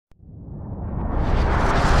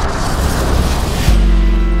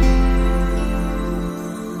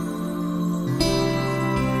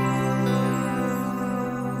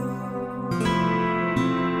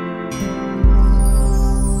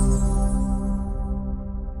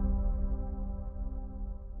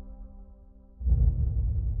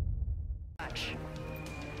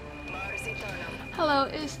Hello,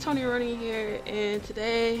 it's Tony Rooney here, and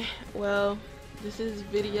today, well, this is a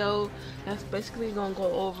video that's basically gonna go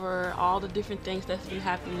over all the different things that's been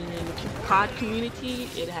happening in the COD community.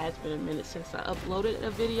 It has been a minute since I uploaded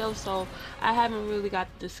a video, so I haven't really got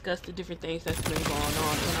to discuss the different things that's been going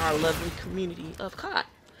on in our lovely community of COD.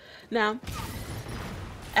 Now,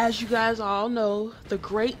 as you guys all know, the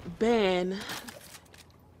great ban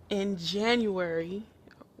in January,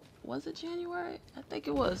 was it January? I think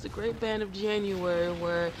it was the great ban of January,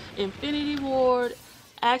 where Infinity Ward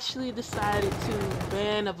actually decided to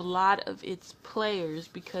ban a lot of its players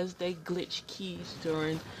because they glitched keys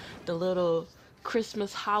during the little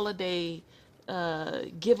Christmas holiday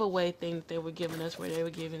giveaway thing that they were giving us, where they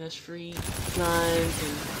were giving us free guns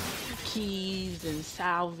and keys and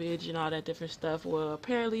salvage and all that different stuff. Well,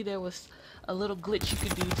 apparently there was a little glitch you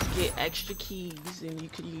could do to get extra keys, and you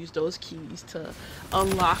could use those keys to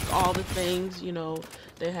unlock all the things, you know,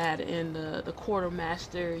 they had in the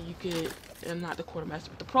quartermaster. You could, and not the quartermaster,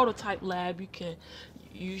 but the prototype lab, you can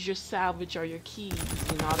use your salvage or your keys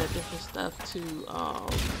and all that different stuff to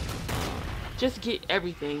just get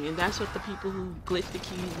everything. And that's what the people who glitched the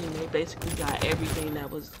keys, and they basically got everything that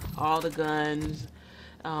was all the guns,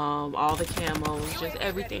 all the camos, just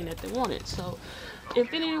everything that they wanted. So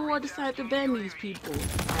Infinity Ward decided to ban these people,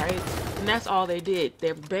 alright? And that's all they did.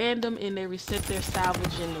 They banned them and they reset their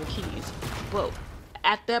salvage and their keys. Well,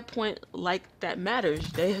 at that point, like that matters,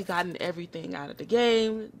 they had gotten everything out of the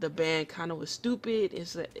game. The ban kind of was stupid.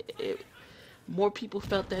 More people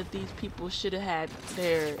felt that these people should have had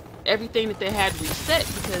their everything that they had reset,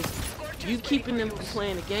 because you keeping them from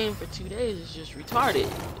playing the game for 2 days is just retarded.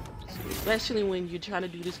 Especially when you're trying to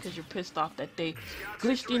do this because you're pissed off that they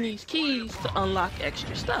glitched in these keys to unlock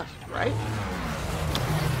extra stuff, right?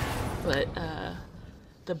 But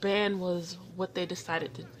the ban was what they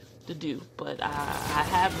decided to do. But I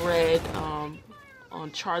have read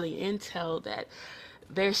on Charlie Intel that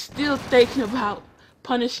they're still thinking about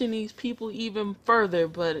punishing these people even further.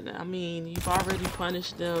 But I mean, you've already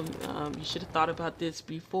punished them. You should have thought about this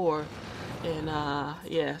before. And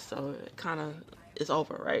yeah, so it kind of is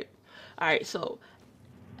over, right? Alright, so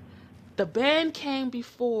the ban came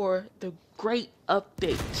before the great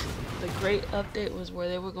update. The great update was where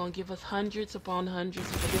they were going to give us hundreds upon hundreds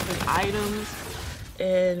of different items,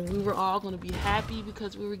 and we were all going to be happy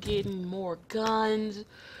because we were getting more guns,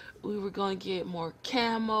 we were going to get more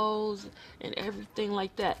camos and everything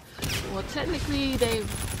like that. Well, technically they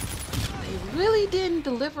really didn't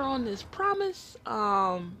deliver on this promise.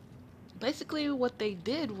 Basically what they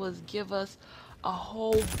did was give us a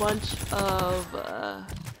whole bunch of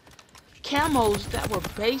camos that were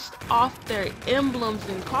based off their emblems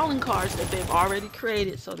and calling cards that they've already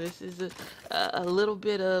created. So this is a little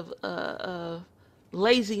bit of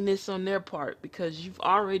laziness on their part, because you've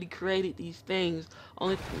already created these things.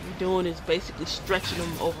 Only thing you're doing is basically stretching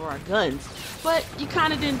them over our guns. But you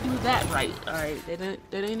kind of didn't do that right. Alright, they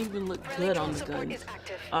didn't even look good on the guns.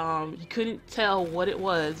 You couldn't tell what it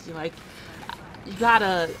was. Like, you got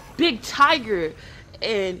a big tiger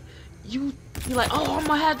and you're like, oh, I'm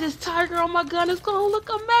gonna have this tiger on my gun, it's gonna look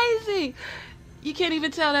amazing. You can't even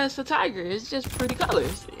tell that's a tiger, it's just pretty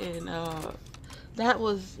colors. And that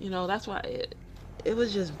was, you know, that's why it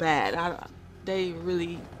was just bad. They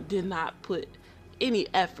really did not put any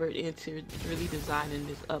effort into really designing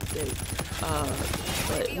this update.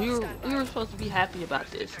 But we were supposed to be happy about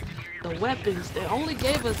this. The weapons, they only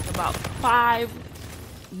gave us about 5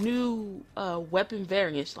 new weapon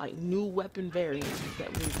variants, like new weapon variants that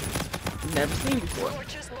we've never seen before.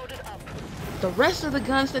 The rest of the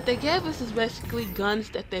guns that they gave us is basically guns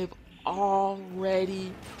that they've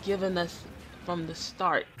already given us from the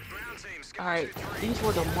start. Alright, these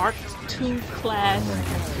were the Mark II class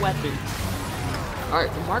weapons.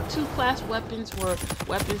 Alright, the Mark II class weapons were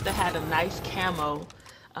weapons that had a nice camo.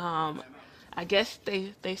 I guess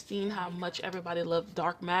they've seen how much everybody loved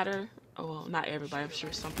dark matter. Well, not everybody, I'm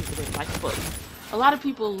sure some people didn't like it, but a lot of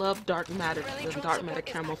people love dark matter, the dark matter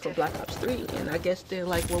camo for Black Ops 3, and I guess they're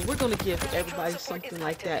like, well, we're gonna give everybody something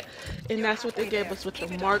like that. And that's what they gave us with the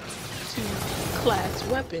Mark II class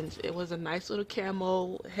weapons. It was a nice little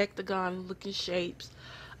camo, hexagon looking shapes.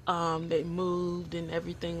 They moved and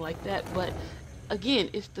everything like that. But again,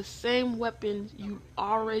 it's the same weapon you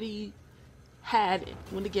already had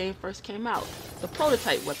when the game first came out. The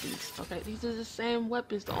prototype weapons, okay? These are the same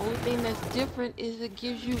weapons. The only thing that's different is it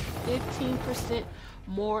gives you 15%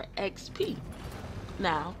 more XP.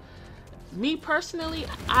 Now, me personally,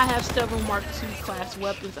 I have several Mark II class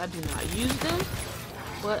weapons. I do not use them.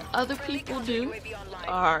 but other people do.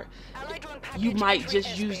 Or you might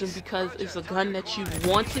just use them because it's a gun that you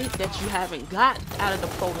wanted that you haven't got out of the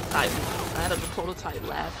prototype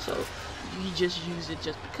lab, so you just use it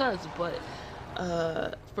just because. But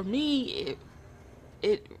for me,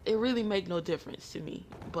 it really make no difference to me.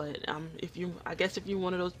 But if you, I guess if you're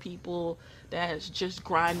one of those people that's just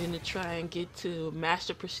grinding to try and get to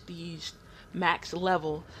master prestige max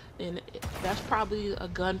level, then that's probably a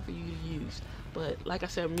gun for you to use. But like I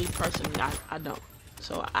said, me personally, I don't.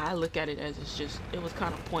 So I look at it as it was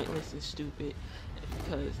kind of pointless and stupid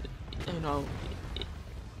because, you know,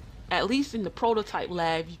 at least in the prototype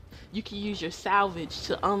lab, you can use your salvage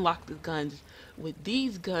to unlock the guns. With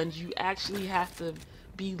these guns, you actually have to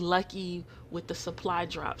be lucky with the supply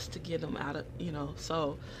drops to get them out of,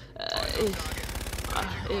 so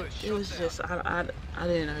it was just, I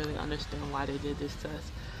didn't really understand why they did this to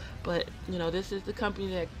us. But, this is the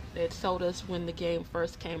company that told us when the game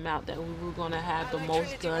first came out that we were going to have the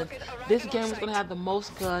most guns. This game was going to have the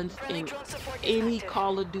most guns in any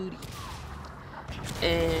Call of Duty.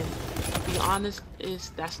 And to be honest,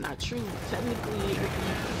 that's not true. Technically,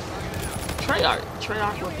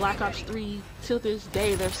 Treyarch with Black Ops 3, till this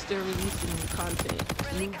day, they're still releasing new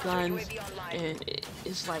content, new guns, and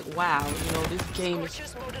it's like, wow, this game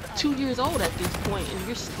is 2 years old at this point, and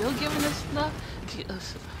you're still giving us stuff.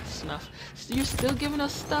 You're still giving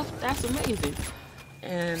us stuff. That's amazing.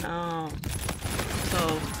 And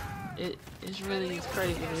so it's really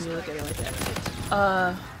crazy when you look at it like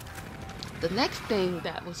that. The next thing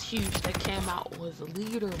that was huge that came out was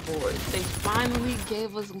leaderboards. They finally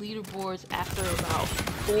gave us leaderboards after about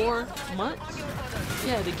 4 months.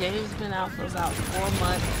 Yeah, the game's been out for about 4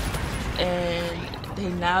 months, and they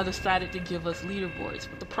now decided to give us leaderboards.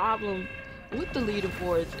 But the problem with the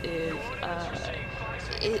leaderboards is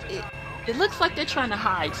it looks like they're trying to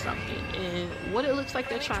hide something. And what it looks like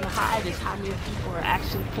they're trying to hide is how many people are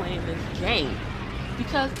actually playing this game.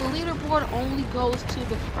 Because the leaderboard only goes to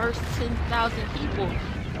the first 10,000 people,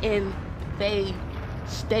 and they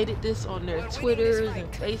stated this on their Twitters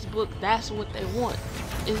and Facebook. That's what they want,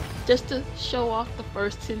 is just to show off the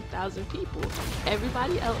first 10,000 people.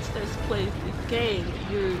 Everybody else that's played this game,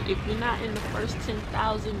 if you're not in the first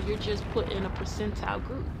 10,000, you're just put in a percentile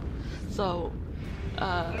group. So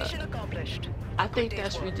I think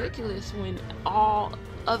that's ridiculous when all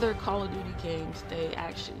other Call of Duty games, they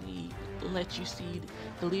actually let you see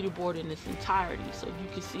the leaderboard in its entirety, so you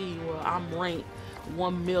can see, well, I'm ranked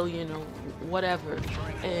 1 million or whatever.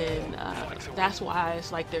 And that's why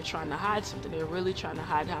it's like they're trying to hide something. They're really trying to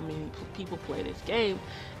hide how many people play this game.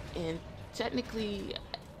 And technically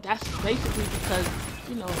that's basically because,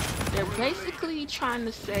 they're basically trying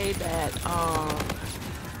to say that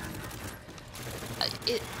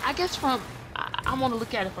I guess I want to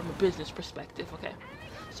look at it from a business perspective, okay?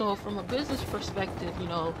 So from a business perspective,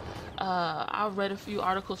 I read a few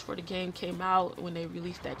articles before the game came out when they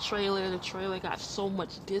released that trailer. The trailer got so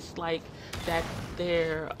much dislike that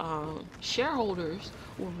their shareholders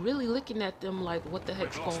were really looking at them like, what the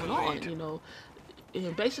heck's going on,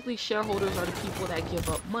 And basically, shareholders are the people that give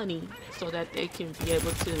up money so that they can be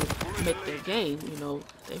able to make their game.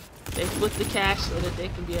 They split the cash so that they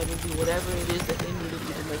can be able to do whatever it is that they need to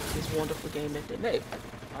do to make this wonderful game that they made.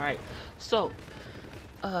 All right, so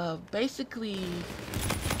basically,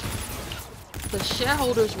 the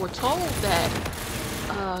shareholders were told that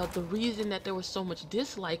the reason that there was so much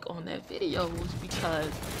dislike on that video was because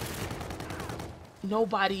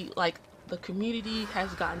the community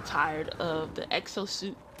has gotten tired of the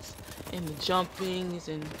exosuits and the jumpings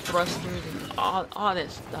and thrusters and all that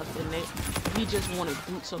stuff, and we just wanted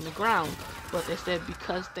boots on the ground. But they said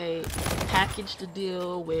because they packaged the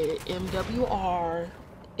deal with MWR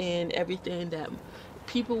and everything, that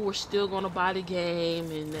people were still going to buy the game,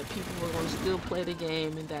 and that people were going to still play the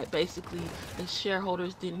game, and that basically the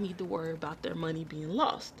shareholders didn't need to worry about their money being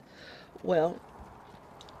lost. Well,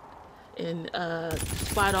 and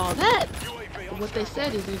despite all that, what they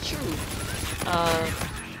said isn't true.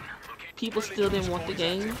 People still didn't want the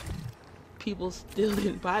game. People still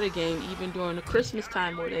didn't buy the game, even during the Christmas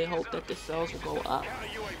time where they hoped that the sales would go up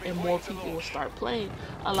and more people would start playing.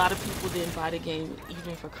 A lot of people didn't buy the game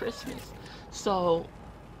even for Christmas. So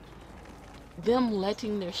them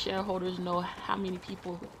letting their shareholders know how many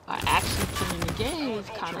people are actually playing the game is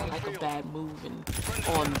kind of like a bad move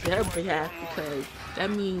on their behalf, because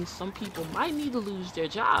that means some people might need to lose their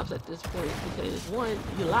jobs at this point, because one,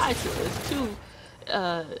 you lied to us, two,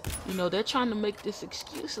 they're trying to make this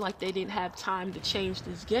excuse like they didn't have time to change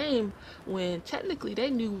this game, when technically they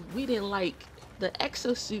knew we didn't like the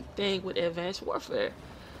exosuit thing with Advanced Warfare.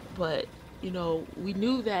 But you know, we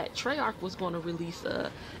knew that Treyarch was going to release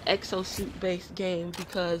a exosuit-based game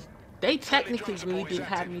because they technically really didn't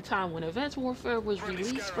have any time. When Advanced Warfare was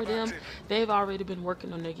released for them, they've already been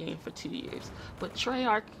working on their game for 2 years. But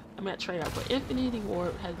but Infinity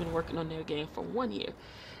Ward has been working on their game for 1 year.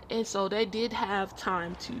 And so they did have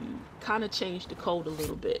time to kind of change the code a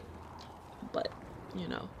little bit. But, you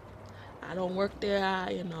know, I don't work there.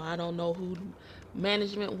 I don't know who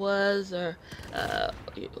management was, or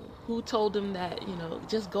who told them that,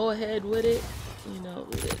 just go ahead with it.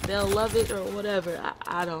 They'll love it or whatever.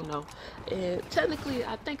 I don't know. And technically,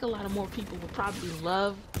 I think a lot of more people would probably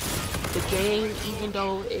love the game, even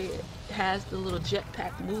though it has the little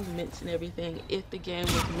jetpack movements and everything, if the game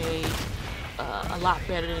was made a lot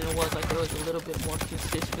better than it was, like there was a little bit more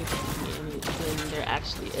consistency in it than there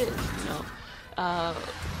actually is.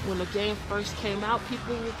 When the game first came out,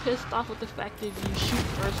 people were pissed off with the fact that you shoot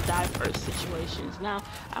first, die first situations. Now,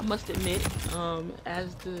 I must admit,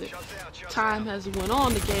 as the time has went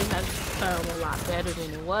on, the game has become a lot better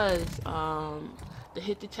than it was. The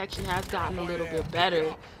hit detection has gotten a little bit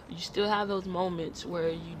better. You still have those moments where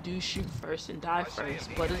you do shoot first and die first,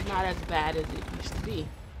 but it's not as bad as it used to be.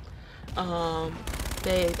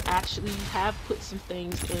 They actually have put some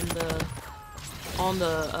things on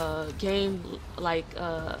the game, like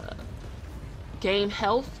game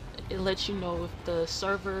health. It lets you know if the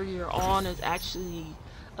server you're on is actually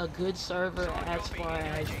a good server as far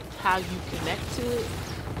as how you connect to it,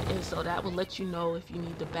 and so that will let you know if you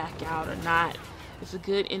need to back out or not. It's a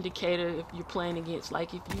good indicator if you're playing against,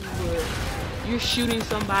 like, if you're shooting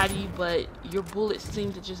somebody but your bullets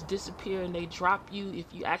seem to just disappear and they drop you. If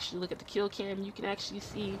you actually look at the kill cam, you can actually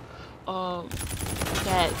see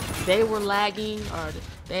that they were lagging, or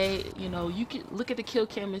you can look at the kill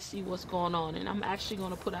cam and see what's going on. And I'm actually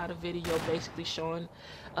going to put out a video basically showing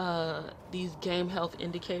these game health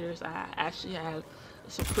indicators. I actually have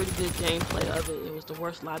some pretty good gameplay of it. It was the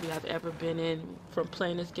worst lobby I've ever been in from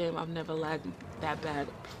playing this game. I've never lagged that bad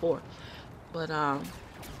before. But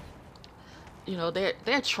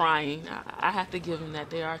they're trying. I have to give them that.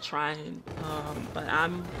 They are trying. But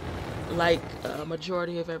I'm like a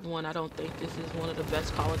majority of everyone. I don't think this is one of the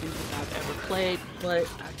best Call of Duties I've ever played, but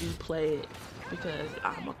I do play it because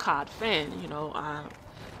I'm a COD fan.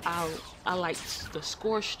 I like the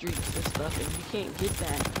score streaks and stuff, and you can't get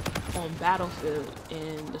that on Battlefield,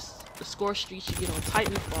 and the score streaks you get on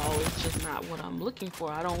Titanfall is just not what I'm looking for.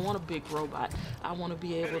 I don't want a big robot. I want to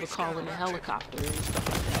be able to call in a helicopter and stuff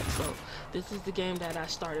like that. So this is the game that I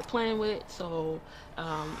started playing with, so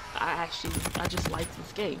I just like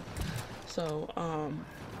this game. So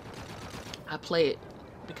I play it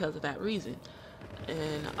because of that reason.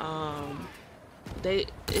 And they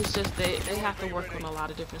have to work on a lot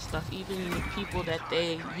of different stuff. Even the people that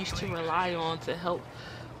they used to rely on to help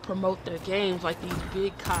promote their games, like these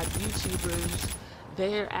big COD YouTubers,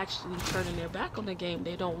 they're actually turning their back on the game.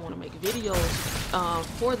 They don't want to make videos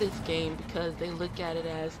for this game because they look at it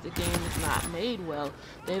as the game is not made well.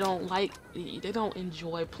 They don't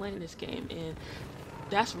enjoy playing this game, and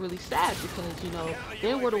that's really sad because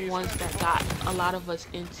they were the ones that got a lot of us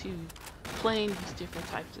into playing these different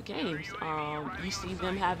types of games. You see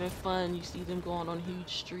them having fun, you see them going on huge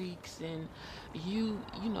streaks, and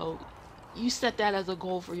you set that as a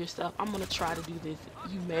goal for yourself. I'm gonna try to do this.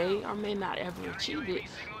 You may or may not ever achieve it,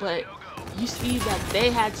 but you see that they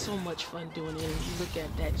had so much fun doing it, and you look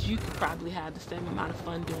at that, you could probably have the same amount of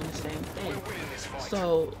fun doing the same thing.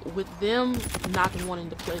 So with them not wanting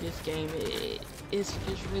to play this game, it's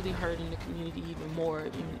really hurting the community even more.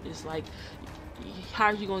 It's like, how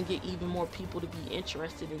are you going to get even more people to be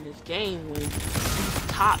interested in this game when these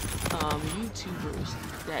top YouTubers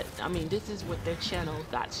this is what their channel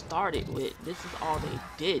got started with. This is all they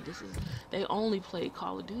did. They only played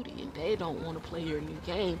Call of Duty, and they don't want to play your new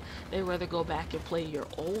game. They rather go back and play your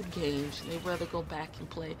old games. They rather go back and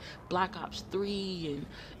play Black Ops 3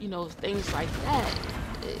 and things like that.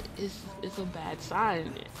 It's a bad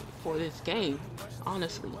sign for this game,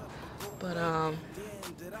 honestly. But I'm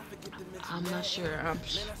not sure.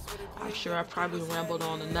 I'm sure I probably rambled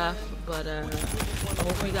on enough, but I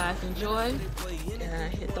hope you guys enjoy.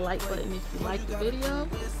 Hit the like button if you like the video,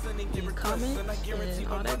 leave comments, and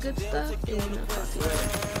all that good stuff. And I'll talk to you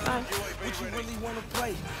later. Bye. What you really want to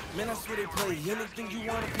play? Man, I swear they play anything you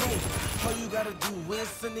want to play. All you gotta do is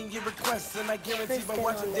send in your requests, and I guarantee by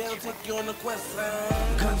watching they'll take you on the quest.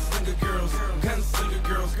 Gunslinger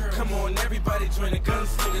girls, come on, everybody join the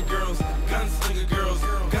Gunslinger girls, Gunslinger girls,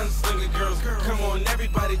 Gunslinger girls, come on,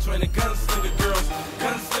 everybody join the Gunslinger girls,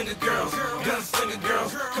 Gunslinger girls, Gunslinger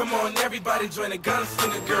girls, come on. Come on, everybody join the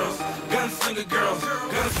Gunslinger Girls. Gunslinger Girls,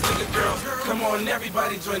 Gunslinger Girls. Come on,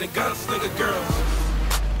 everybody join the Gunslinger Girls.